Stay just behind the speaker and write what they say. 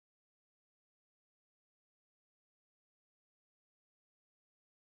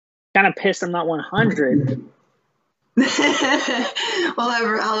Kind of pissed I'm not 100. Well,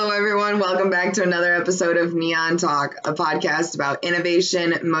 hello everyone. Welcome back to another episode of Neon Talk, a podcast about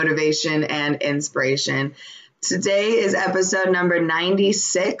innovation, motivation, and inspiration. Today is episode number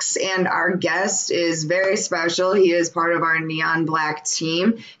 96, and our guest is very special. He is part of our Neon Black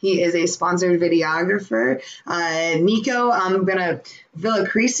team. He is a sponsored videographer. Nico, I'm gonna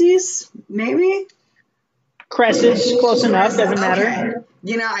Villacreses, maybe? Cresses, close enough, doesn't matter. Okay.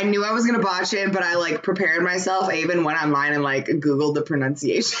 You know, I knew I was going to botch it, but I prepared myself. I even went online and Googled the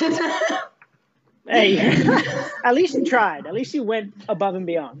pronunciation. Hey, at least you tried. At least you went above and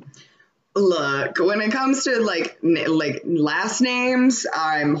beyond. Look, when it comes to last names,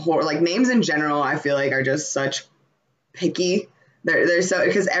 names in general, I feel like are just such picky. They're so,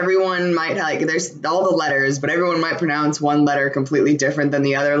 because everyone might there's all the letters, but everyone might pronounce one letter completely different than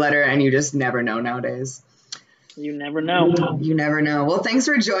the other letter, and you just never know nowadays. You never know. You never know. Well, thanks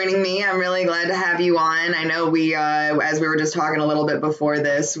for joining me. I'm really glad to have you on. I know we, as we were just talking a little bit before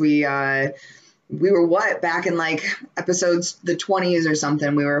this, we were back in episodes, the 20s or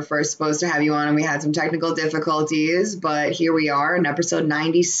something. We were first supposed to have you on and we had some technical difficulties, but here we are in episode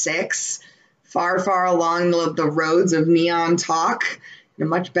 96, far, far along the roads of Neon Talk, in a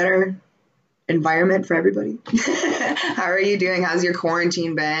much better environment for everybody. How are you doing? How's your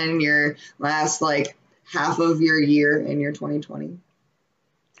quarantine been? Your last, half of your year in your 2020?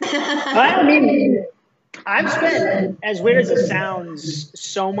 I mean, I've spent, as weird as it sounds,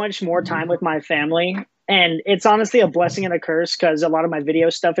 so much more time with my family. And it's honestly a blessing and a curse because a lot of my video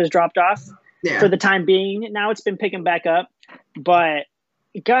stuff has dropped off for the time being. Now it's been picking back up. But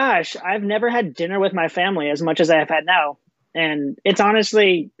gosh, I've never had dinner with my family as much as I have had now. And it's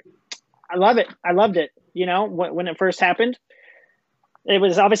honestly, I love it. I loved it. You know, when it first happened. It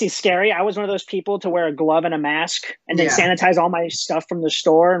was obviously scary. I was one of those people to wear a glove and a mask and then sanitize all my stuff from the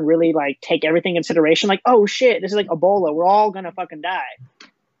store and really take everything into consideration. Oh shit, this is Ebola. We're all going to fucking die.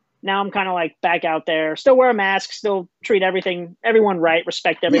 Now I'm kind of back out there, still wear a mask, still treat everyone right,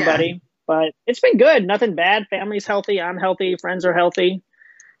 respect everybody. Yeah. But it's been good. Nothing bad. Family's healthy. I'm healthy. Friends are healthy.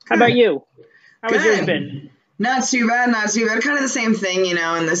 How about you? How has yours been? Not too bad, not too bad. Kind of the same thing, in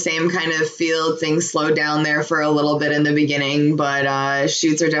the same kind of field. Things slowed down there for a little bit in the beginning, but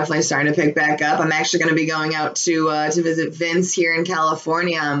shoots are definitely starting to pick back up. I'm actually going to be going out to visit Vince here in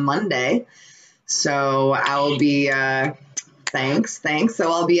California on Monday. So I'll be, thanks.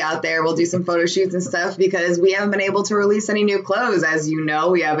 So I'll be out there. We'll do some photo shoots and stuff because we haven't been able to release any new clothes. As you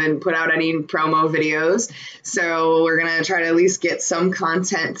know, we haven't put out any promo videos. So we're going to try to at least get some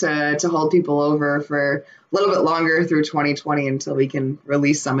content to hold people over for a little bit longer through 2020 until we can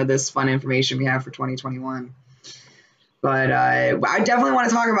release some of this fun information we have for 2021. But I definitely want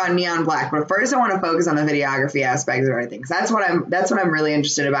to talk about Neon Black. But first, I want to focus on the videography aspects of everything. Because that's what I'm really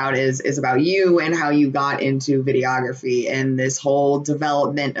interested about is about you and how you got into videography and this whole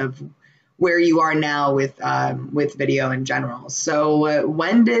development of where you are now with video in general. So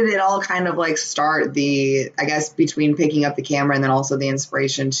when did it all kind of start, between picking up the camera and then also the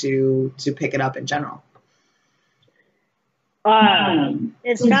inspiration to pick it up in general?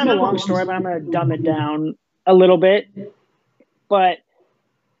 It's kind of a long story, but I'm going to dumb it down a little bit. But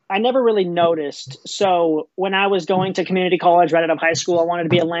I never really noticed. So when I was going to community college right out of high school, I wanted to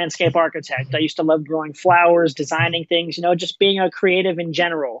be a landscape architect. I used to love growing flowers, designing things, just being a creative in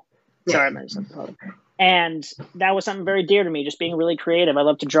general. Sorry, and that was something very dear to me, just being really creative. I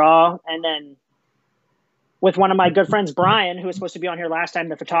love to draw. And then with one of my good friends, Brian, who was supposed to be on here last time,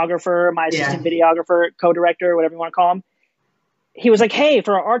 the photographer, my assistant videographer, co-director, whatever you want to call him. He was like, hey,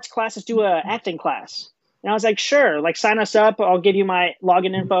 for our arts class, let's do an acting class. And I was like, sure, sign us up. I'll give you my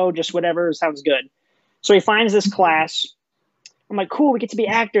login info, just whatever sounds good. So he finds this class. I'm like, cool, we get to be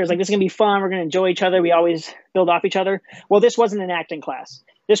actors. This is going to be fun. We're going to enjoy each other. We always build off each other. Well, this wasn't an acting class.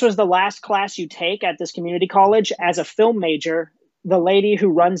 This was the last class you take at this community college as a film major. The lady who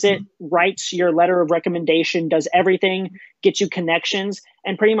runs it writes your letter of recommendation, does everything, gets you connections,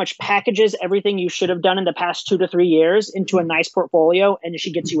 and pretty much packages everything you should have done in the past 2 to 3 years into a nice portfolio, and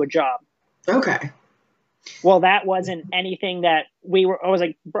she gets you a job. Okay. Well, that wasn't anything that I was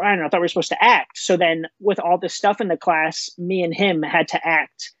like, Brian, I thought we were supposed to act. So then with all this stuff in the class, me and him had to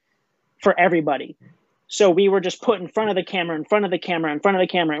act for everybody. So we were just put in front of the camera, in front of the camera, in front of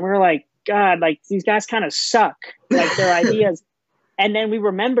the camera. And we were like, God, these guys kind of suck. Their ideas. And then we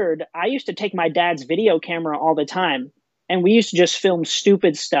remembered I used to take my dad's video camera all the time. And we used to just film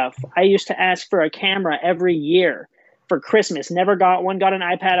stupid stuff. I used to ask for a camera every year for Christmas. Never got one, got an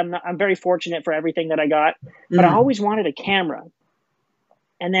iPad. I'm very fortunate for everything that I got. But I always wanted a camera.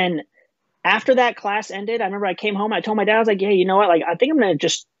 And then after that class ended, I remember I came home. I told my dad, I was like, hey, you know what? I think I'm going to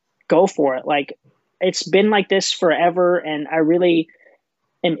just go for it. Like, it's been like this forever, and I really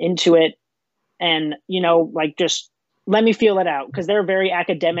am into it. And, like, just let me feel it out, because they're very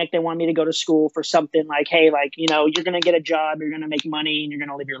academic. They want me to go to school for something like, hey, like, you're going to get a job, you're going to make money, and you're going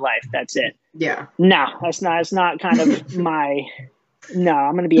to live your life. That's it. Yeah. No, it's not kind of no,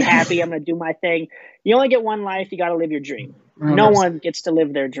 I'm going to be happy. I'm going to do my thing. You only get one life. You got to live your dream. 100%. No one gets to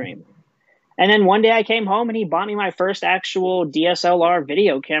live their dream. And then one day I came home and he bought me my first actual DSLR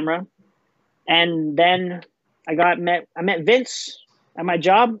video camera. And then I met Vince at my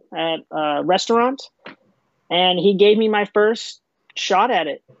job at a restaurant, and he gave me my first shot at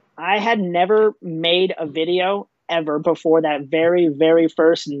it. I had never made a video ever before that very, very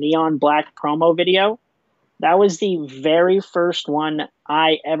first neon black promo video. That was the very first one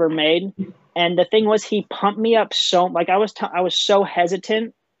I ever made. And the thing was, he pumped me up so, like, I was so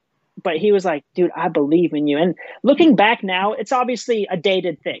hesitant, but he was like, dude, I believe in you. And looking back now, it's obviously a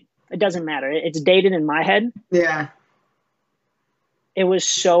dated thing. It doesn't matter. It's dated in my head. Yeah. It was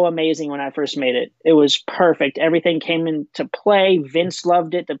so amazing when I first made it. It was perfect. Everything came into play. Vince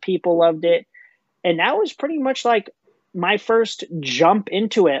loved it. The people loved it. And that was pretty much like my first jump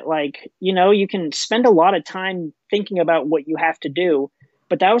into it. Like, you can spend a lot of time thinking about what you have to do,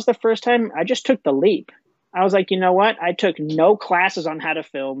 but that was the first time I just took the leap. I was like, you know what? I took no classes on how to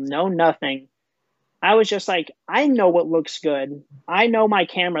film, no nothing. I was just like, I know what looks good. I know my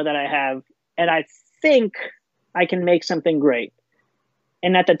camera that I have, and I think I can make something great.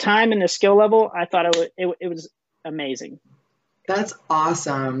 And at the time and the skill level, I thought it was amazing. That's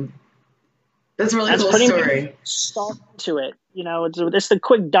awesome. That's a really That's cool pretty story. much start to it. It's the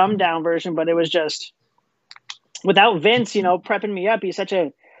quick dumbed down version, but it was just without Vince, prepping me up. He's such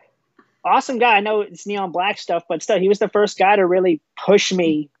a awesome guy. I know it's neon black stuff, but still, he was the first guy to really push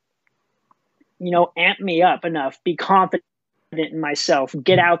me, amp me up enough, be confident in myself,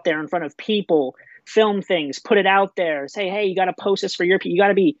 get out there in front of people, film things, put it out there, say, hey, you got to post this for your people.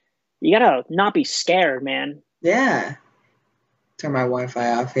 You got to not be scared, man. Yeah. Turn my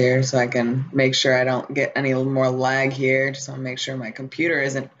Wi-Fi off here so I can make sure I don't get any more lag here. Just want to make sure my computer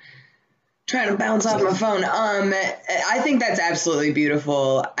isn't trying to bounce off my phone. I think that's absolutely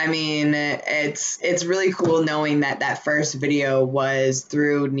beautiful. I mean, it's really cool knowing that first video was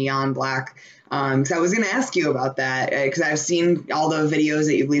through neon black. Because I was going to ask you about that, because I've seen all the videos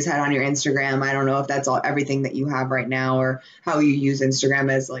that you've at least had on your Instagram. I don't know if that's everything that you have right now, or how you use Instagram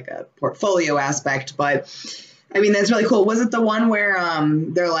as like a portfolio aspect, but I mean, that's really cool. Was it the one where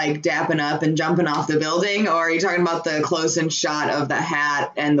they're like dapping up and jumping off the building, or are you talking about the close-in shot of the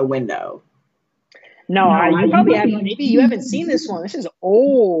hat and the window? No, you probably haven't. Maybe you haven't seen this one. This is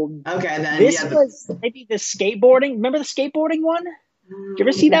old. Okay, then. This was maybe the skateboarding. Remember the skateboarding one? Did you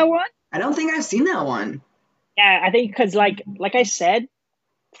ever see that one? I don't think I've seen that one. Yeah, I think because like I said,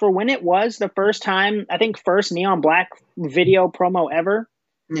 for when it was the first time, I think first neon black video promo ever.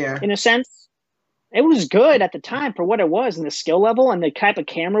 Yeah. In a sense, it was good at the time for what it was, and the skill level and the type of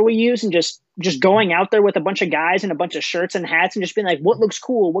camera we use, and just going out there with a bunch of guys and a bunch of shirts and hats and just being like, what looks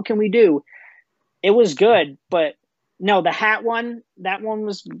cool? What can we do? It was good, but no, the hat one, that one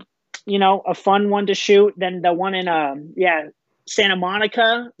was, a fun one to shoot. Then the one in, Santa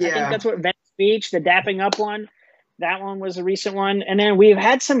Monica, yeah. I think that's what Venice Beach, the dapping up one, that one was a recent one. And then we've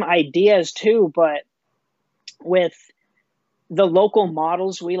had some ideas too, but with the local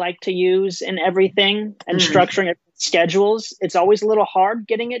models we like to use and everything and structuring schedules, it's always a little hard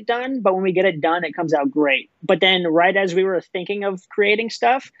getting it done, but when we get it done, it comes out great. But then right as we were thinking of creating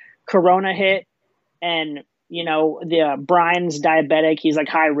stuff, Corona hit, and the Brian's diabetic, he's like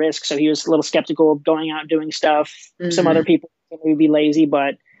high risk, so he was a little skeptical of going out and doing stuff. Some other people would be lazy,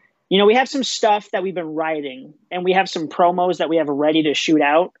 but we have some stuff that we've been writing, and we have some promos that we have ready to shoot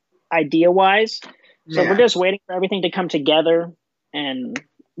out idea wise. So we're just waiting for everything to come together, and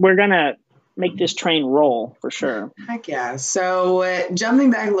we're gonna make this train roll for sure. Heck yeah. So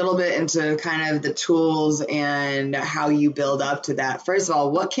jumping back a little bit into kind of the tools and how you build up to that. First of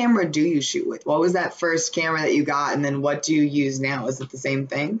all, what camera do you shoot with? What was that first camera that you got, and then what do you use now? Is it the same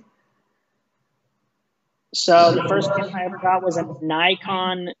thing? So the first camera I ever got was a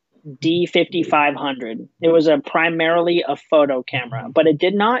Nikon D5500. It was primarily a photo camera, but it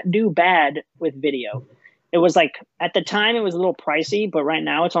did not do bad with video. It was like, at the time it was a little pricey, but right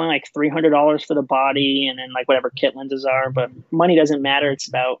now it's only like $300 for the body, and then like whatever kit lenses are, but money doesn't matter. It's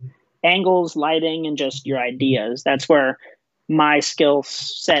about angles, lighting, and just your ideas. That's where my skill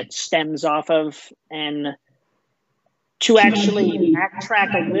set stems off of. And to actually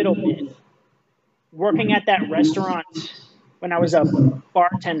backtrack a little bit, working at that restaurant when I was a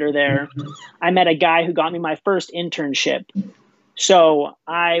bartender there, I met a guy who got me my first internship. So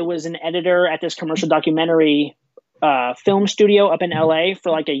I was an editor at this commercial documentary film studio up in LA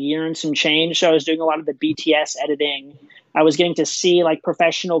for like a year and some change. So I was doing a lot of the BTS editing. I was getting to see like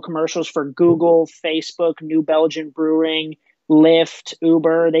professional commercials for Google, Facebook, New Belgian Brewing, Lyft,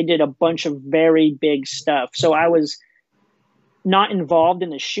 Uber. They did a bunch of very big stuff. So I was not involved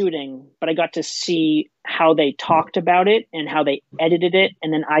in the shooting, but I got to see how they talked about it and how they edited it.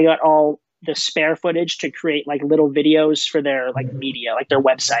 And then I got all the spare footage to create like little videos for their like media, like their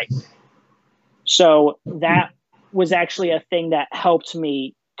website. So that was actually a thing that helped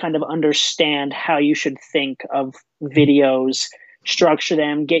me kind of understand how you should think of videos, structure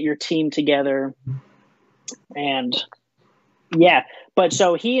them, get your team together. And yeah, but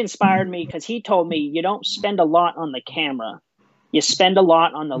so he inspired me because he told me you don't spend a lot on the camera. You spend a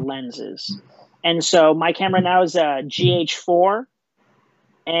lot on the lenses. And so my camera now is a GH4,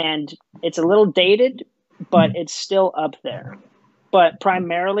 and it's a little dated, but it's still up there. But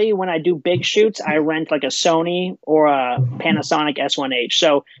primarily when I do big shoots, I rent like a Sony or a Panasonic S1H.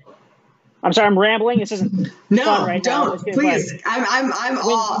 So I'm sorry, I'm rambling. This isn't fun right now. Please.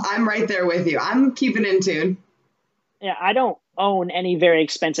 I'm right there with you. I'm keeping in tune. Yeah, I don't own any very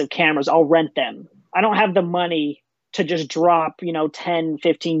expensive cameras. I'll rent them. I don't have the money to just drop, 10,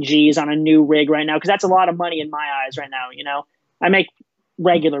 15 G's on a new rig right now, because that's a lot of money in my eyes right now. I make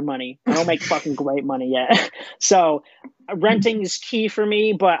regular money. I don't make fucking great money yet. So renting is key for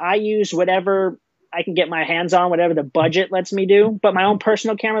me, but I use whatever I can get my hands on, whatever the budget lets me do. But my own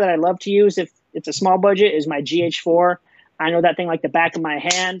personal camera that I love to use, if it's a small budget, is my GH4. I know that thing like the back of my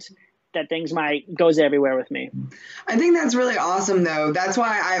hand. That thing's goes everywhere with me. I think that's really awesome, though. That's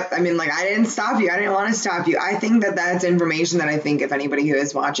why I didn't stop you. I didn't want to stop you. I think that that's information that I think if anybody who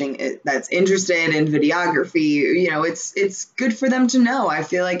is watching that's interested in videography, it's good for them to know. I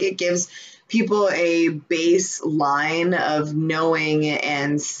feel like it gives people a baseline of knowing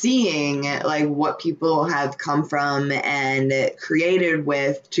and seeing like what people have come from and created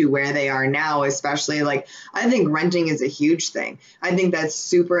with to where they are now, especially like I think renting is a huge thing. I think that's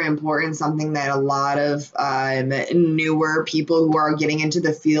super important, something that a lot of newer people who are getting into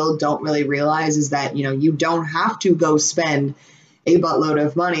the field don't really realize is that, you don't have to go spend a buttload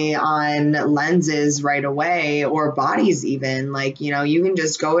of money on lenses right away or bodies even. Like, you can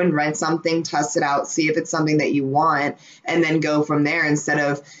just go and rent something, test it out, see if it's something that you want, and then go from there instead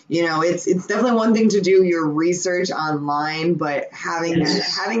of, it's definitely one thing to do your research online, but having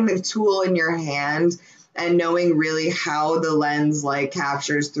the tool in your hand and knowing really how the lens like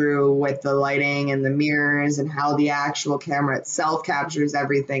captures through with the lighting and the mirrors and how the actual camera itself captures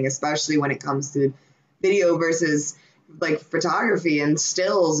everything, especially when it comes to video versus like photography and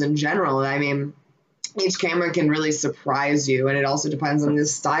stills in general. I mean, each camera can really surprise you, and it also depends on the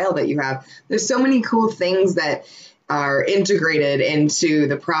style that you have. There's so many cool things that are integrated into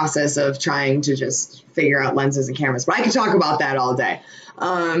the process of trying to just figure out lenses and cameras. But I could talk about that all day.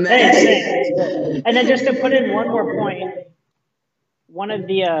 And then just to put in one more point, one of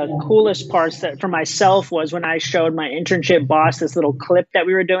the coolest parts that for myself was when I showed my internship boss this little clip that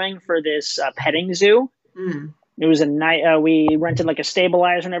we were doing for this petting zoo. Mm. It was a night. We rented like a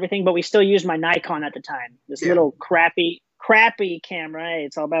stabilizer and everything, but we still used my Nikon at the time. This little crappy camera. Hey,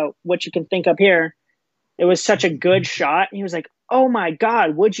 it's all about what you can think up here. It was such a good shot. He was like, "Oh my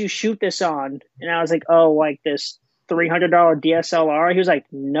God, what'd you shoot this on?" And I was like, "Oh, like this $300 DSLR." He was like,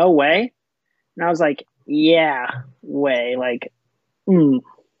 "No way." And I was like, "Yeah, way." Like,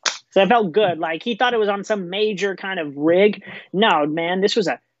 So I felt good. Like he thought it was on some major kind of rig. No, man, this was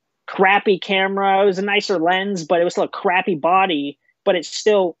a crappy camera. It was a nicer lens, but it was still a crappy body, but it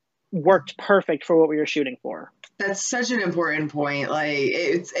still worked perfect for what we were shooting for. That's such an important point. Like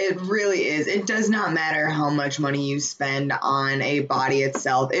it really is. It does not matter how much money you spend on a body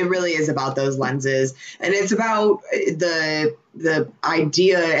itself. It really is about those lenses, and it's about the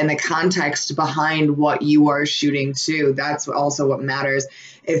idea and the context behind what you are shooting too. That's also what matters.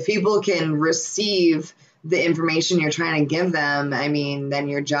 If people can receive the information you're trying to give them, I mean, then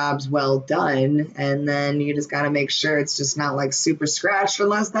your job's well done. And then you just got to make sure it's just not like super scratched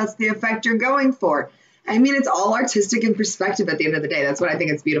unless that's the effect you're going for. I mean, it's all artistic and perspective at the end of the day. That's what I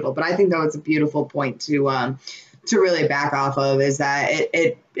think it's beautiful. But I think, though, it's a beautiful point to really back off of is that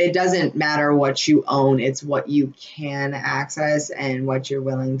it doesn't matter what you own. It's what you can access and what you're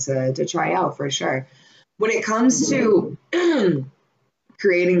willing to try out for sure. When it comes to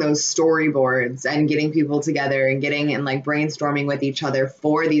creating those storyboards and getting people together and getting and like brainstorming with each other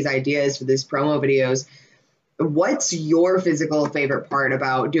for these ideas for these promo videos, what's your physical favorite part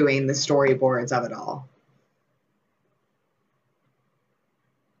about doing the storyboards of it all?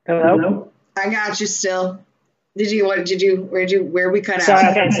 Hello? I got you still. Where we cut So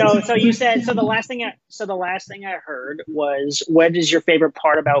out? okay, so you said so the last thing I heard was what is your favorite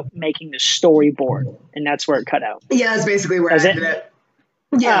part about making the storyboard, and that's where it cut out. Yeah, that's basically where Is I it? ended it.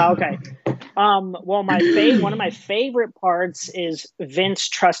 Yeah. Oh, okay. Well, one of my favorite parts is Vince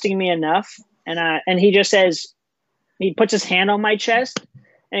trusting me enough, and he just says he puts his hand on my chest,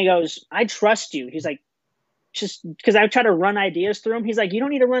 and he goes, "I trust you." He's like, just because I try to run ideas through him. He's like, "You don't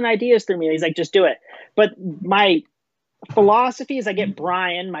need to run ideas through me." He's like, "Just do it." But my philosophy is I get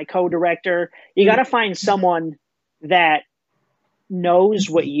Brian, my co-director. You got to find someone that knows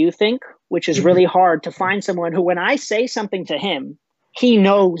what you think, which is really hard to find someone who, when I say something to him, he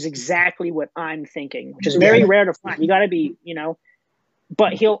knows exactly what I'm thinking, which is very rare to find. You got to be,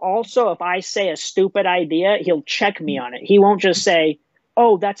 but he'll also, if I say a stupid idea, he'll check me on it. He won't just say,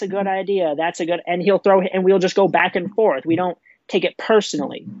 "Oh, that's a good idea. And we'll just go back and forth. We don't take it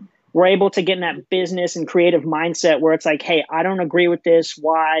personally. We're able to get in that business and creative mindset where it's like, hey, I don't agree with this.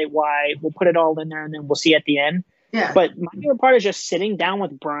 Why? We'll put it all in there and then we'll see at the end. Yeah. But my favorite part is just sitting down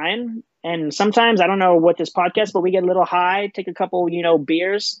with Brian. And sometimes, I don't know what this podcast, but we get a little high, take a couple,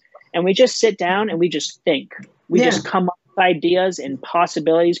 beers, and we just sit down and we just think. We just come up with ideas and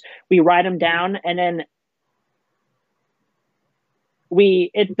possibilities. We write them down, and then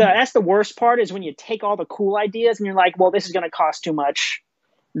that's the worst part is when you take all the cool ideas and you're like, well, this is going to cost too much.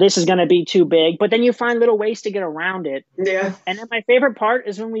 This is going to be too big. But then you find little ways to get around it. Yeah. And then my favorite part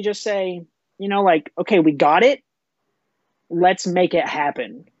is when we just say, okay, we got it. Let's make it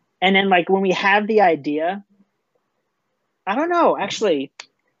happen. And then when we have the idea, I don't know, actually,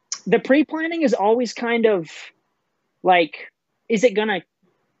 the pre-planning is always kind of is it going to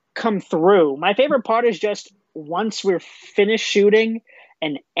come through? My favorite part is just once we're finished shooting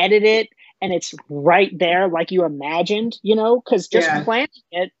and edit it and it's right there like you imagined, because just planning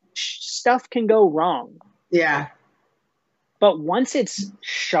it, stuff can go wrong. Yeah. But once it's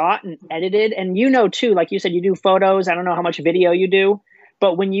shot and edited, and too, like you said, you do photos. I don't know how much video you do,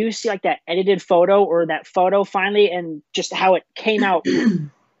 but when you see that edited photo or that photo finally and just how it came out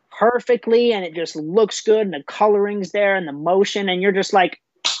perfectly and it just looks good and the coloring's there and the motion and you're just like,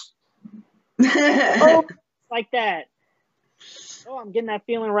 oh, like that. Oh, I'm getting that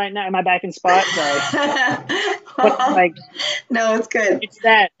feeling right now. Am I back in spot? Sorry. But no, it's good. It's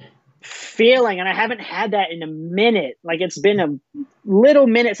that feeling, and I haven't had that in a minute. It's been a little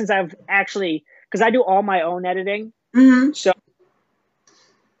minute since I've actually, because I do all my own editing. Mm-hmm. So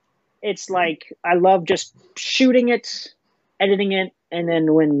it's I love just shooting it, editing it, and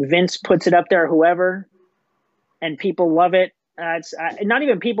then when Vince puts it up there, whoever, and people love it. It's not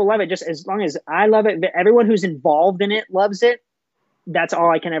even people love it, just as long as I love it. Everyone who's involved in it loves it. That's all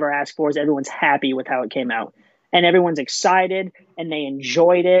I can ever ask for is everyone's happy with how it came out. And everyone's excited and they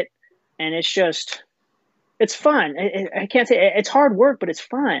enjoyed it. And it's fun. I can't say it's hard work, but it's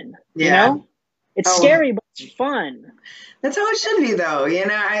fun. Yeah. It's scary, but it's fun. That's how it should be, though.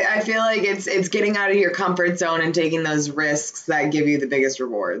 I feel like it's getting out of your comfort zone and taking those risks that give you the biggest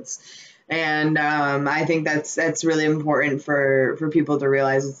rewards. And I think that's really important for people to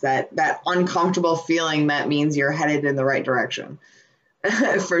realize. It's that uncomfortable feeling that means you're headed in the right direction.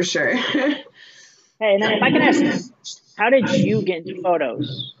 For sure. Hey, and then if I can ask, how did you get into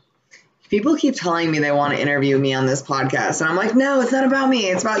photos? People keep telling me they want to interview me on this podcast, and I'm like, no, it's not about me.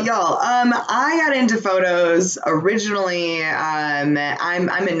 It's about y'all. I got into photos originally. I'm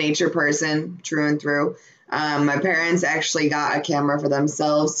a nature person, true and through. My parents actually got a camera for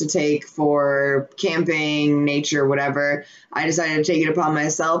themselves to take for camping, nature, whatever. I decided to take it upon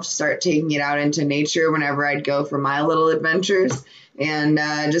myself, start taking it out into nature whenever I'd go for my little adventures, and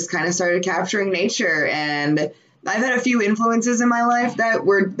just kind of started capturing nature. And I've had a few influences in my life that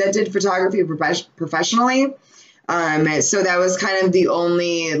did photography professionally. So that was kind of the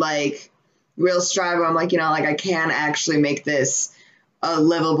only real strive where I'm I can actually make this a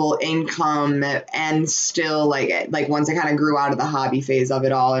livable income and still once I kind of grew out of the hobby phase of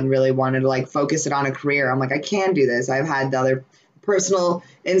it all and really wanted to focus it on a career, I'm I can do this. I've had the other personal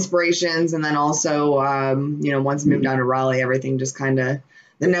inspirations, and then also once I moved down to Raleigh, everything just kind of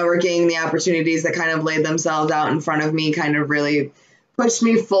the networking, the opportunities that kind of laid themselves out in front of me kind of really pushed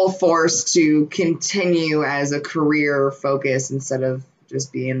me full force to continue as a career focus instead of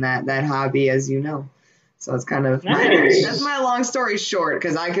just being that hobby, as you know. So it's kind of nice. That's my long story short,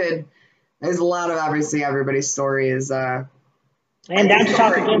 because there's a lot of, obviously everybody's story is And down to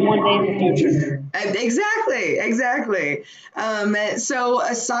talk again one day in the future. Exactly. So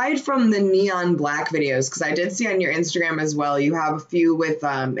aside from the neon black videos, because I did see on your Instagram as well, you have a few with,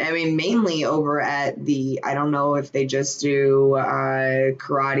 mainly over at I don't know if they just do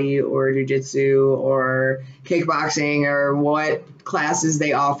karate or jujitsu or kickboxing or what classes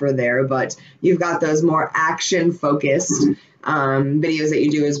they offer there, but you've got those more action focused videos that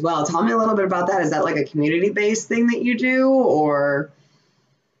you do as well. Tell me a little bit about that. Is that like a community-based thing that you do, or?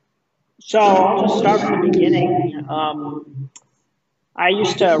 So I'll just start from the beginning. I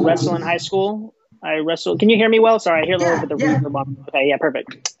used to wrestle in high school. I wrestled. Can you hear me well? Sorry, I hear a little bit of the reverb on. Okay, yeah,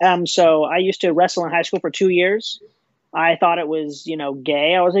 perfect. So I used to wrestle in high school for 2 years. I thought it was,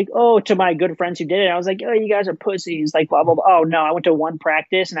 gay. I was like, oh, to my good friends who did it, I was like, oh, you guys are pussies, like blah, blah, blah. Oh, no, I went to one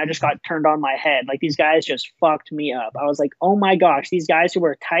practice and I just got turned on my head. Like these guys just fucked me up. I was like, oh my gosh, these guys who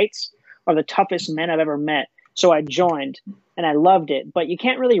wear tights are the toughest men I've ever met. So I joined and I loved it. But you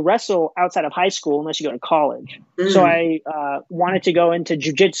can't really wrestle outside of high school unless you go to college. So I wanted to go into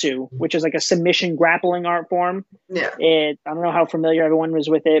jujitsu, which is like a submission grappling art form. Yeah. I don't know how familiar everyone was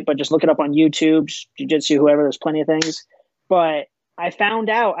with it, but just look it up on YouTube, jujitsu, whoever. There's plenty of things. But I found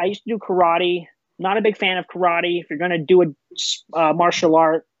out I used to do karate. Not a big fan of karate. If you're going to do a martial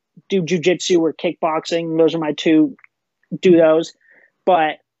art, do jujitsu or kickboxing. Those are my two. Do those.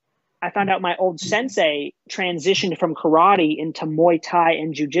 But I found out my old sensei transitioned from karate into Muay Thai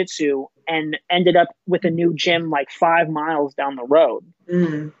and jiu-jitsu and ended up with a new gym like 5 miles down the road.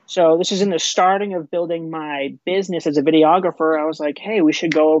 So this is in the starting of building my business as a videographer. I was like, hey, we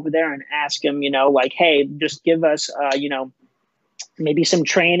should go over there and ask him, like, hey, just give us, maybe some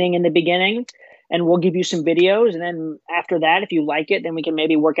training in the beginning and we'll give you some videos. And then after that, if you like it, then we can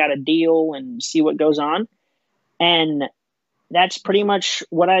maybe work out a deal and see what goes on. And that's pretty much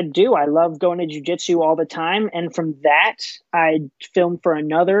what I do. I love going to jiu-jitsu all the time. And from that, I filmed for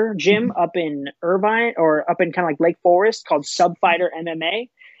another gym up in Irvine or up in kind of like Lake Forest called Subfighter MMA.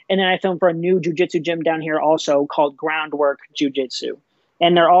 And then I filmed for a new jiu-jitsu gym down here also called Groundwork Jiu-Jitsu.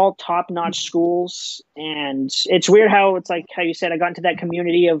 And they're all top-notch schools. And it's weird how it's like how you said, I got into that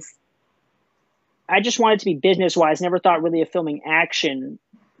community of, I just wanted to be business-wise, never thought really of filming action.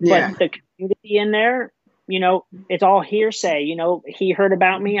 Yeah. But the community in there, it's all hearsay. He heard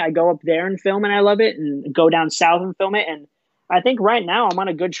about me. I go up there and film and I love it, and go down south and film it. And I think right now I'm on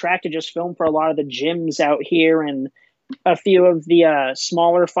a good track to just film for a lot of the gyms out here and a few of the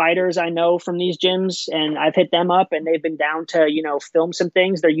smaller fighters I know from these gyms. And I've hit them up and they've been down to, film some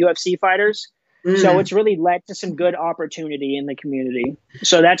things. They're UFC fighters. So it's really led to some good opportunity in the community.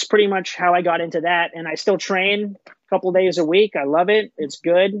 So that's pretty much how I got into that. And I still train a couple days a week. I love it. It's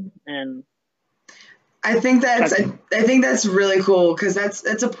good. And I think that's really cool, because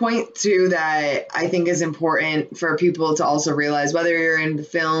that's a point too that I think is important for people to also realize, whether you're in the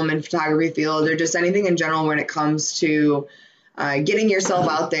film and photography field or just anything in general when it comes to getting yourself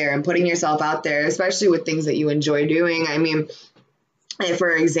out there and putting yourself out there, especially with things that you enjoy doing. I mean,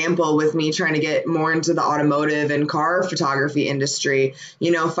 for example, with me trying to get more into the automotive and car photography industry,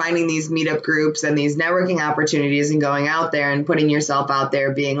 finding these meetup groups and these networking opportunities and going out there and putting yourself out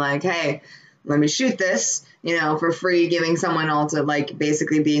there, being like, hey, let me shoot this, for free, giving someone else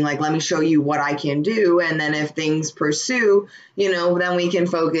basically being like, let me show you what I can do. And then if things pursue, then we can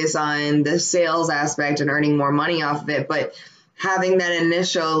focus on the sales aspect and earning more money off of it. But having that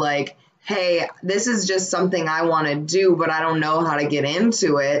initial hey, this is just something I want to do, but I don't know how to get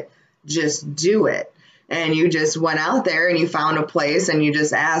into it. Just do it. And you just went out there and you found a place and you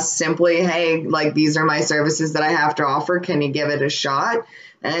just asked simply, hey, these are my services that I have to offer. Can you give it a shot?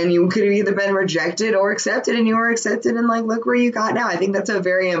 And you could have either been rejected or accepted, and you were accepted, and look where you got now. I think that's a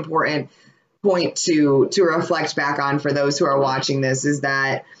very important point to reflect back on for those who are watching this, is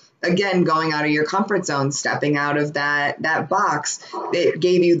that, again, going out of your comfort zone, stepping out of that box, it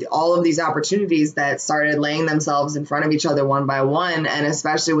gave you all of these opportunities that started laying themselves in front of each other one by one, and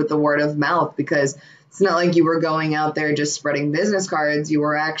especially with the word of mouth, because it's not like you were going out there just spreading business cards. You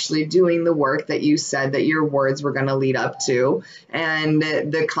were actually doing the work that you said that your words were going to lead up to. And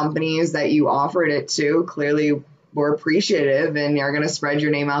the companies that you offered it to clearly were appreciative and are going to spread your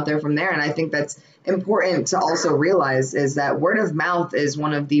name out there from there. And I think that's important to also realize, is that word of mouth is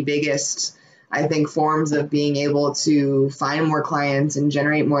one of the biggest, I think, forms of being able to find more clients and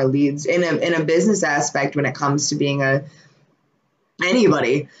generate more leads in a business aspect when it comes to being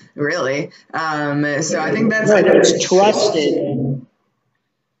anybody, really. So I think that's it's trusted.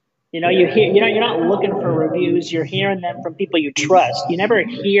 You hear, you're not looking for reviews. You're hearing them from people you trust. You never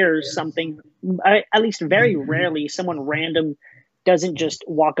hear something, at least very rarely, someone random doesn't just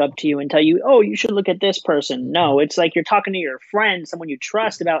walk up to you and tell you, oh, you should look at this person. No, it's like you're talking to your friend, someone you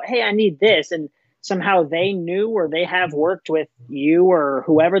trust about, hey, I need this. And somehow they knew or they have worked with you or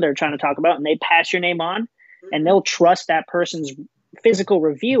whoever they're trying to talk about, and they pass your name on, and they'll trust that person's physical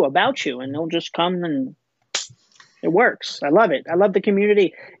review about you, and they'll just come, and it works. I love it. I love the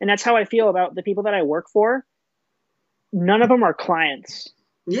community. And that's how I feel about the people that I work for. None of them are clients.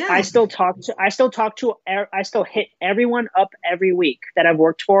 Yeah. I still hit everyone up every week that I've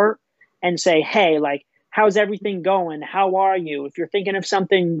worked for and say, hey, like, how's everything going? How are you? If you're thinking of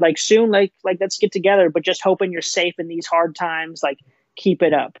something like soon, like let's get together, but just hoping you're safe in these hard times, like keep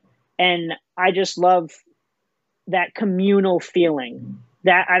it up. And I just love that communal feeling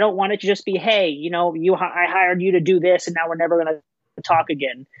that I don't want it to just be, hey, I hired you to do this and now we're never going to talk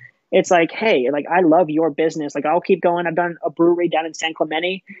again. It's like, hey, like, I love your business. Like, I'll keep going. I've done a brewery down in San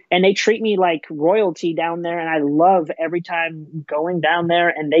Clemente, and they treat me like royalty down there. And I love every time going down there,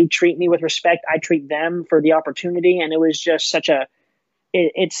 and they treat me with respect. I treat them for the opportunity. And it was just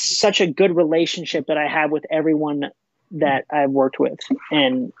it's such a good relationship that I have with everyone that I've worked with.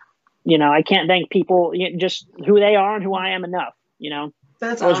 And, I can't thank people, just who they are and who I am enough,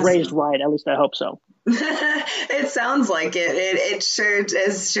 That's I was awesome. raised right. At least I hope so. It sounds like it. It sure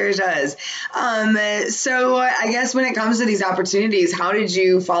does. So I guess when it comes to these opportunities, how did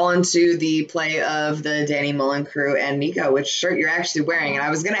you fall into the play of the Danny Mullen crew and Nico, which shirt you're actually wearing? And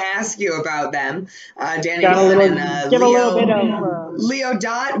I was going to ask you about them, Danny Mullen and Leo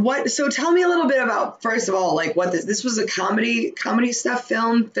Dot. So tell me a little bit about, first of all, like what this was a comedy stuff,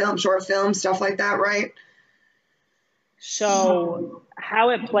 short film, stuff like that, right? So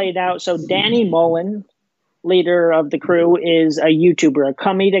how it played out. So Danny Mullen, leader of the crew, is a YouTuber, a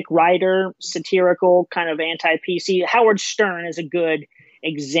comedic writer, satirical, kind of anti-PC. Howard Stern is a good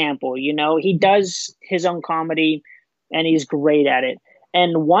example. He does his own comedy and he's great at it.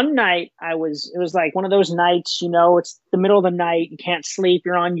 And one night it was like one of those nights, it's the middle of the night, you can't sleep,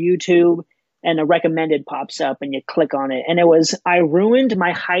 you're on YouTube, and a recommended pops up and you click on it. And it was, I ruined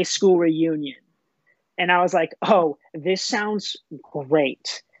my high school reunion. And I was like, oh, this sounds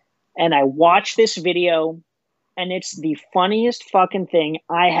great. And I watched this video, and it's the funniest fucking thing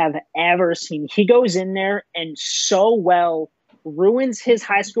I have ever seen. He goes in there and so well ruins his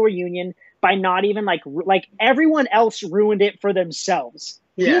high school reunion by not even like everyone else ruined it for themselves.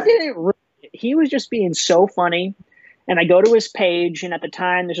 Yeah. He didn't ruin it. He was just being so funny. And I go to his page, and at the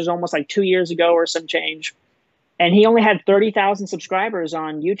time, this was almost like 2 years ago or some change, and he only had 30,000 subscribers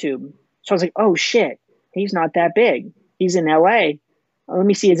on YouTube. So I was like, oh shit, he's not that big. He's in LA. Let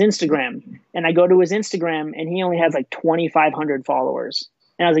me see his Instagram. And I go to his Instagram, and he only has like 2,500 followers.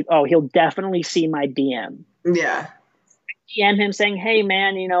 And I was like, oh, he'll definitely see my DM. Yeah. DM him saying, hey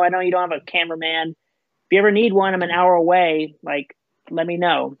man, I know you don't have a cameraman. If you ever need one, I'm an hour away. Like, let me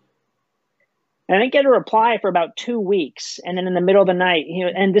know. And I didn't get a reply for about 2 weeks. And then in the middle of the night,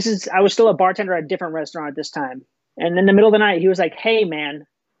 I was still a bartender at a different restaurant at this time. And in the middle of the night, he was like, hey man,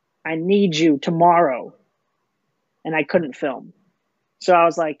 I need you tomorrow. And I couldn't film. So I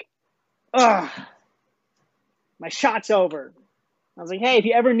was like, ugh, my shot's over. I was like, hey, if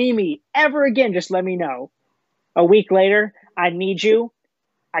you ever need me ever again, just let me know. A week later, I need you.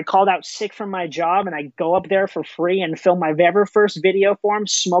 I called out sick from my job, and I go up there for free and film my very first video for him,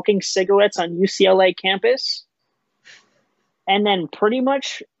 smoking cigarettes on UCLA campus. And then pretty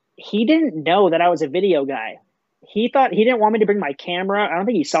much he didn't know that I was a video guy. He thought he didn't want me to bring my camera. I don't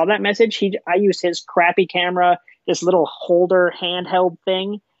think he saw that message. I used his crappy camera, this little holder handheld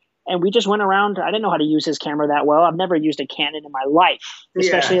thing. And we just went around. I didn't know how to use his camera that well. I've never used a Canon in my life,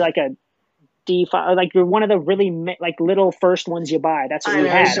 especially like a D5, like one of the really like little first ones you buy. That's what we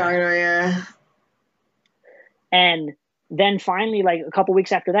had. Yeah. And then finally, like a couple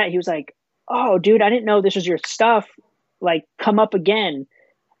weeks after that, he was like, oh, dude, I didn't know this was your stuff. Like, come up again.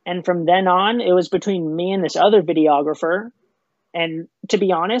 And from then on, it was between me and this other videographer. And to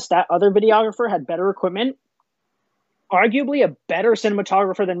be honest, that other videographer had better equipment, arguably a better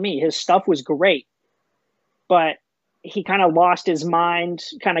cinematographer than me. His stuff was great, but he kind of lost his mind,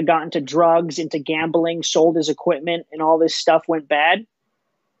 kind of got into drugs, into gambling, sold his equipment, and all this stuff went bad.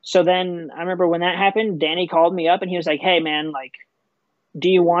 So then I remember when that happened, Danny called me up and he was like, hey man, like, do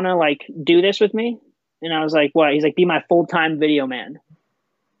you want to like do this with me? And I was like, what? He's like, be my full-time video man.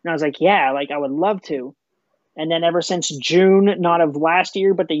 And I was like, yeah, like I would love to. And then ever since June, not of last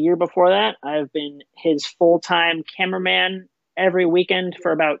year, but the year before that, I've been his full-time cameraman every weekend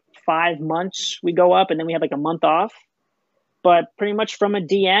for about 5 months. We go up and then we have like a month off. But pretty much from a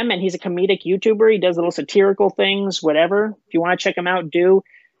DM, and he's a comedic YouTuber. He does little satirical things, whatever. If you want to check him out, do.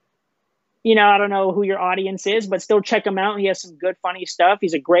 I don't know who your audience is, but still check him out. He has some good, funny stuff.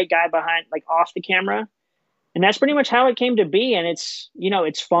 He's a great guy behind, like off the camera. And that's pretty much how it came to be. And it's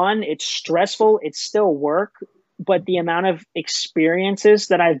fun. It's stressful. It's still work. But the amount of experiences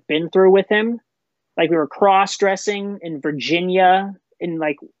that I've been through with him, like we were cross dressing in Virginia in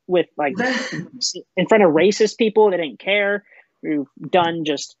like with like in front of racist people that didn't care.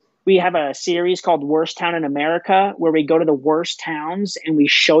 We have a series called Worst Town in America where we go to the worst towns and we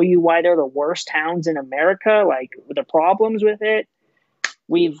show you why they're the worst towns in America, like the problems with it.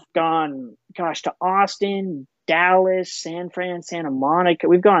 We've gone, gosh, to Austin, Dallas, San Fran, Santa Monica.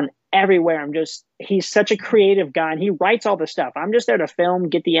 We've gone everywhere. He's such a creative guy and he writes all the stuff. I'm just there to film,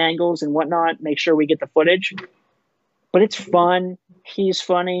 get the angles and whatnot, make sure we get the footage. But it's fun. He's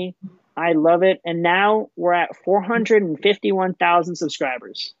funny. I love it. And now we're at 451,000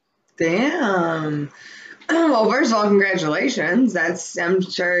 subscribers. Damn. Well, first of all, congratulations. I'm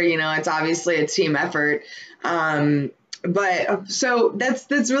sure, it's obviously a team effort. But so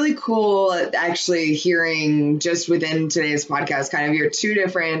that's really cool actually hearing just within today's podcast, kind of your two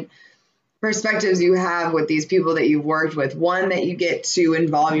different perspectives you have with these people that you've worked with. One, that you get to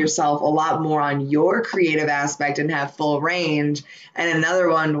involve yourself a lot more on your creative aspect and have full range. And another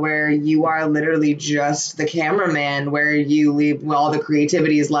one where you are literally just the cameraman, where you leave all the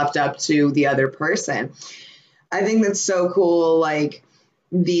creativity is left up to the other person. I think that's so cool. Like,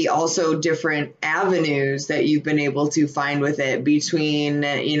 the also different avenues that you've been able to find with it between,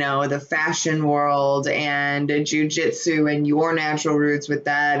 the fashion world and jiu-jitsu and your natural roots with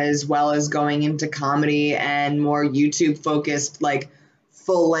that, as well as going into comedy and more YouTube focused, like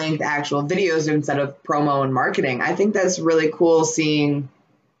full length actual videos instead of promo and marketing. I think that's really cool seeing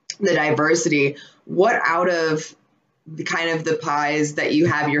the diversity. What out of the kind of the pies that you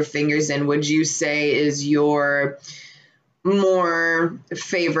have your fingers in would you say is your more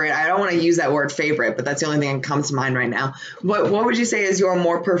favorite? I don't want to use that word favorite, but that's the only thing that comes to mind right now. What would you say is your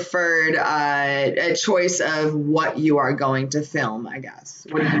more preferred choice of what you are going to film, I guess?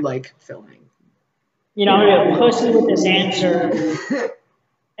 What do you like filming? I'm going to push you with this answer.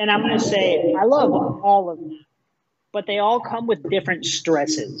 And I'm going to say I love all of them, but they all come with different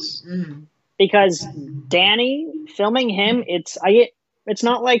stresses. Mm-hmm. Because Danny, filming him, it's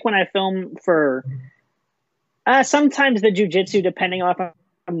not like when I film for sometimes the jiu-jitsu, depending on if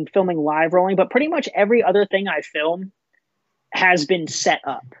I'm filming live rolling, but pretty much every other thing I film has been set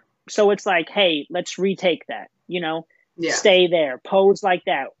up. So it's like, hey, let's retake that, stay there, pose like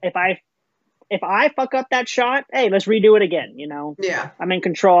that. If I fuck up that shot, hey, let's redo it again, Yeah. I'm in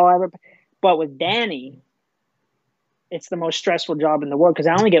control. But with Danny, it's the most stressful job in the world because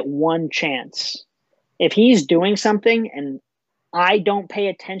I only get one chance. If he's doing something and I don't pay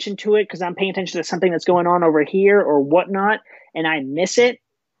attention to it because I'm paying attention to something that's going on over here or whatnot, and I miss it,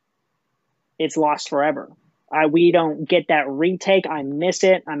 it's lost forever. We don't get that retake. I miss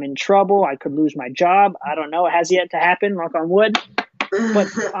it. I'm in trouble. I could lose my job. I don't know. It has yet to happen, knock on wood. But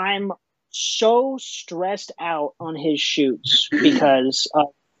I'm so stressed out on his shoots because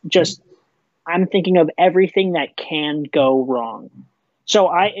I'm thinking of everything that can go wrong. So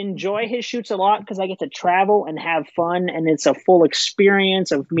I enjoy his shoots a lot because I get to travel and have fun, and it's a full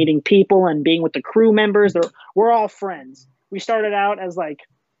experience of meeting people and being with the crew members. We're all friends. We started out as like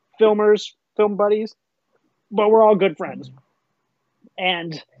filmers, film buddies, but we're all good friends.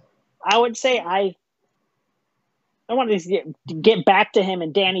 And I would say I want to get back to him.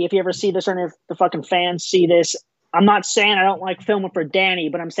 And Danny, if you ever see this or if the fucking fans see this, I'm not saying I don't like filming for Danny,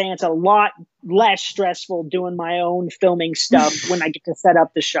 but I'm saying it's a lot less stressful doing my own filming stuff when I get to set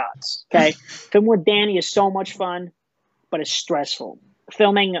up the shots. Okay. Filming with Danny is so much fun, but it's stressful.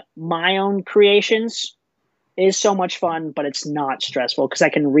 Filming my own creations is so much fun, but it's not stressful because I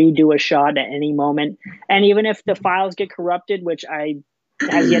can redo a shot at any moment. And even if the files get corrupted, which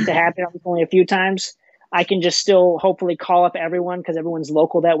has yet to happen only a few times, I can just still hopefully call up everyone because everyone's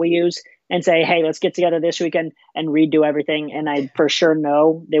local that we use and say, hey, let's get together this weekend and redo everything. And I for sure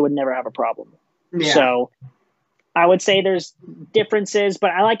know they would never have a problem. Yeah. So I would say there's differences,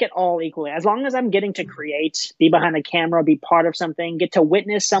 but I like it all equally. As long as I'm getting to create, be behind the camera, be part of something, get to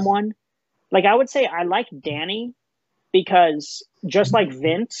witness someone. Like I would say I like Danny because just like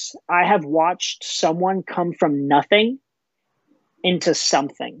Vince, I have watched someone come from nothing into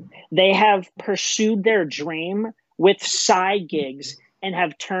something. They have pursued their dream with side gigs and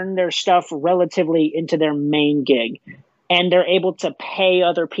have turned their stuff relatively into their main gig. And they're able to pay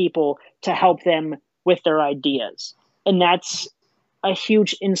other people to help them with their ideas. And that's a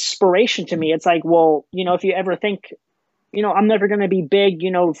huge inspiration to me. It's like, well, if you ever think, I'm never going to be big,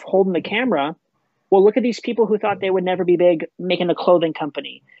 holding the camera. Well, look at these people who thought they would never be big, making a clothing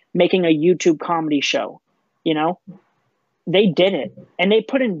company, making a YouTube comedy show. You know, they did it, and they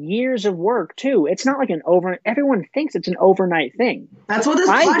put in years of work too. It's not like everyone thinks it's an overnight thing. That's what this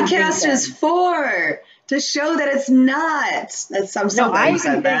podcast is for, to show that it's not. That's some somebody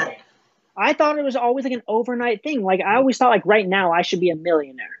said that. I thought it was always like an overnight thing. Like I always thought, like right now I should be a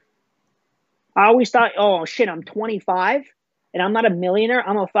millionaire. I always thought, oh shit, I'm 25 and I'm not a millionaire.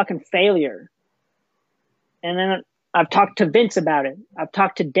 I'm a fucking failure. And then I've talked to Vince about it. I've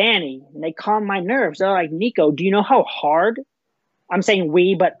talked to Danny, and they calm my nerves. They're like, Nico, do you know how hard, I'm saying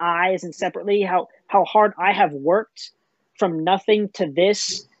we, but I isn't separately, how hard I have worked from nothing to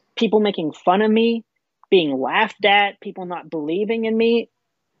this, people making fun of me, being laughed at, people not believing in me.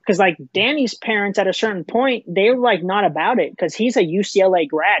 Because like Danny's parents at a certain point, they were like not about it, because he's a UCLA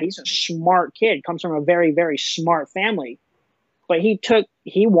grad. He's a smart kid, comes from a very, very smart family. But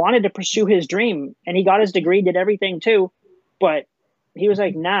he wanted to pursue his dream, and he got his degree, did everything too. But he was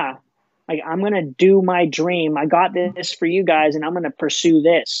like, nah, like I'm going to do my dream. I got this for you guys, and I'm going to pursue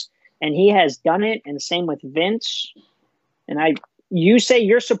this. And he has done it. And same with Vince. And you say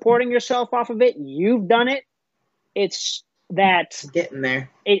you're supporting yourself off of it. You've done it. It's that getting there.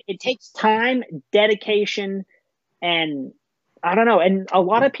 It takes time, dedication, and I don't know. And a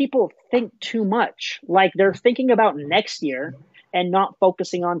lot of people think too much. Like they're thinking about next year and not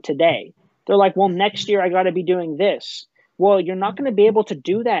focusing on today. They're like, well, next year I got to be doing this. Well, you're not going to be able to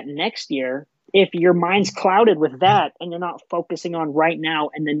do that next year if your mind's clouded with that and you're not focusing on right now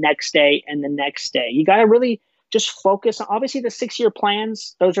and the next day and the next day. You got to really just focus on, obviously the 6-year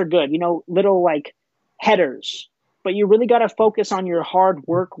plans, those are good, little like headers, but you really got to focus on your hard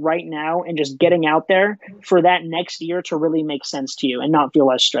work right now and just getting out there for that next year to really make sense to you and not feel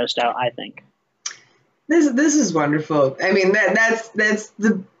as stressed out, I think. This is wonderful. I mean, that's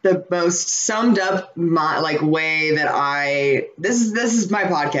the most summed up way that this is my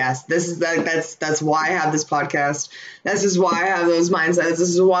podcast. That's why I have this podcast. This is why I have those mindsets. This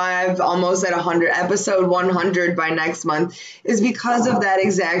is why I've almost at 100, episode 100 by next month, is because of that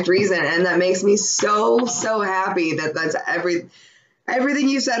exact reason. And that makes me so happy that that's everything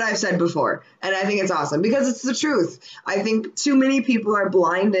you said, I've said before. And I think it's awesome because it's the truth. I think too many people are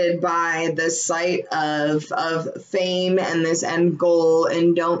blinded by the sight of fame and this end goal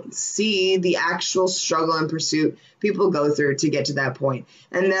and don't see the actual struggle and pursuit people go through to get to that point.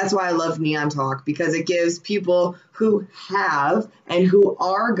 And that's why I love Neon Talk, because it gives people who have and who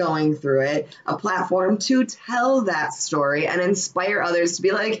are going through it a platform to tell that story and inspire others to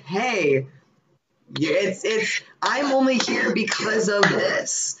be like, hey, I'm only here because of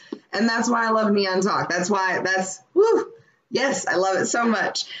this. And that's why I love Neon Talk. Yes, I love it so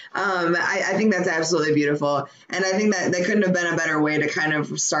much. I think that's absolutely beautiful. And I think that couldn't have been a better way to kind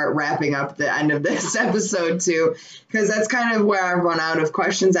of start wrapping up the end of this episode too, because that's kind of where I've run out of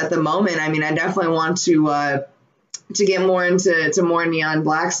questions at the moment. I mean, I definitely want to get more into more Neon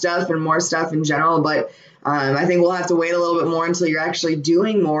Black stuff and more stuff in general, but I think we'll have to wait a little bit more until you're actually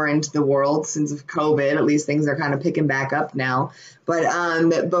doing more into the world since of COVID. At least things are kind of picking back up now.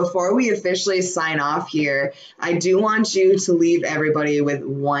 But before we officially sign off here, I do want you to leave everybody with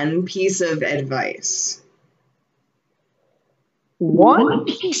one piece of advice. One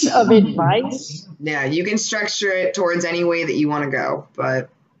piece of advice? Yeah, you can structure it towards any way that you want to go, but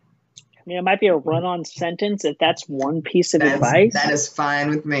I mean, it might be a run-on sentence if that's one piece of advice. That is fine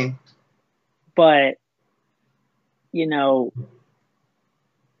with me. But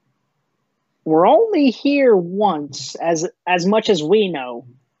we're only here once, as much as we know.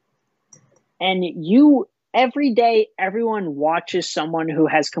 And every day, everyone watches someone who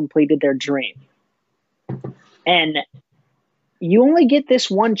has completed their dream. And you only get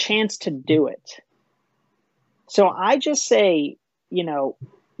this one chance to do it. So I just say,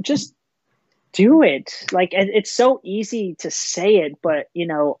 just do it. Like, it's so easy to say it, but,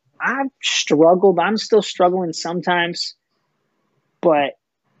 I've struggled. I'm still struggling sometimes. But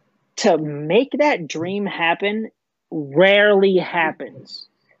to make that dream happen rarely happens.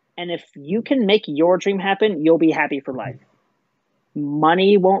 And if you can make your dream happen, you'll be happy for life.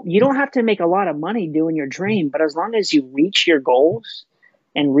 You don't have to make a lot of money doing your dream, but as long as you reach your goals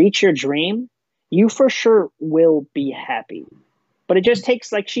and reach your dream, you for sure will be happy. But it just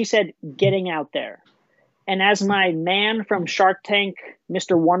takes, like she said, getting out there. And as my man from Shark Tank,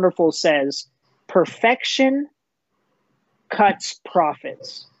 Mr. Wonderful, says, perfection cuts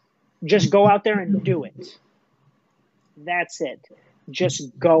profits. Just go out there and do it. That's it.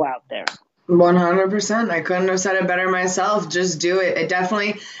 Just go out there. 100%. I couldn't have said it better myself. Just do it. It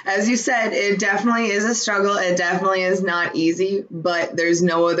definitely, as you said, it definitely is a struggle. It definitely is not easy, but there's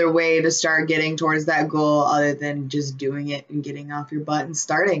no other way to start getting towards that goal other than just doing it and getting off your butt and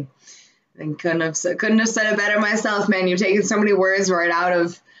starting. And couldn't have said it better myself, man. You've taken so many words right out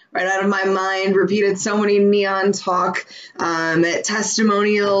of my mind, repeated so many neon talk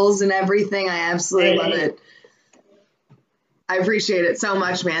testimonials and everything. I absolutely love it. I appreciate it so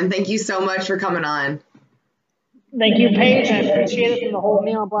much, man. Thank you so much for coming on. Thank you, Paige. I appreciate it from the whole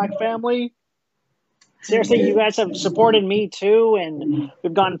Neon Black family. Seriously, you guys have supported me too, and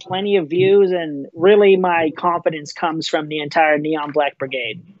we've gotten plenty of views, and really my confidence comes from the entire Neon Black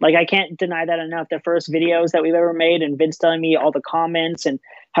Brigade. Like, I can't deny that enough. The first videos that we've ever made, and Vince telling me all the comments and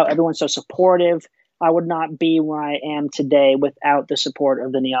how everyone's so supportive, I would not be where I am today without the support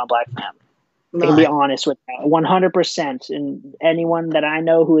of the Neon Black family. I can be honest with that, 100%. And anyone that I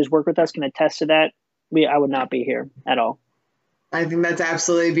know who has worked with us can attest to that. I would not be here at all. I think that's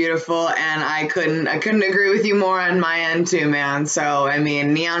absolutely beautiful, and I couldn't agree with you more on my end too, man. So, I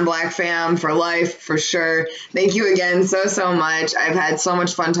mean, Neon Black fam for life, for sure. Thank you again so much. I've had so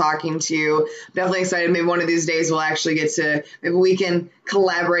much fun talking to you. Definitely excited. Maybe one of these days we'll actually maybe we can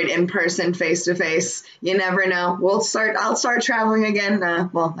collaborate in person, face to face. You never know. I'll start traveling again.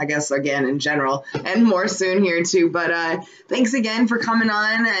 Well, I guess again in general, and more soon here too. But thanks again for coming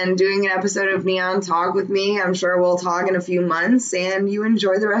on and doing an episode of Neon Talk with me. I'm sure we'll talk in a few months, and you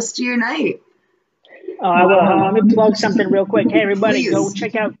enjoy the rest of your night. I will. Let me plug something real quick. Hey, everybody, Please. Go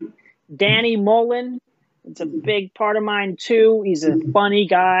check out Danny Mullen. It's a big part of mine too. He's a funny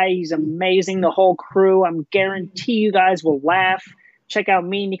guy. He's amazing. The whole crew. I guarantee you guys will laugh. Check out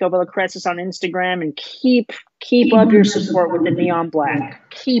me, Nico Villacreses, on Instagram, and keep up your support with the Neon Black.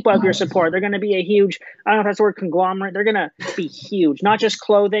 Keep up your support. They're going to be a huge, I don't know if that's the word, conglomerate. They're going to be huge. Not just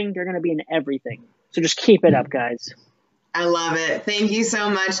clothing. They're going to be in everything. So just keep it up, guys. I love it. Thank you so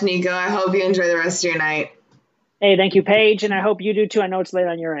much, Nico. I hope you enjoy the rest of your night. Hey, thank you, Paige, and I hope you do too. I know it's late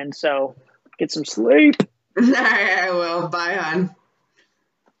on your end, so get some sleep. All right, I will. Bye, hon.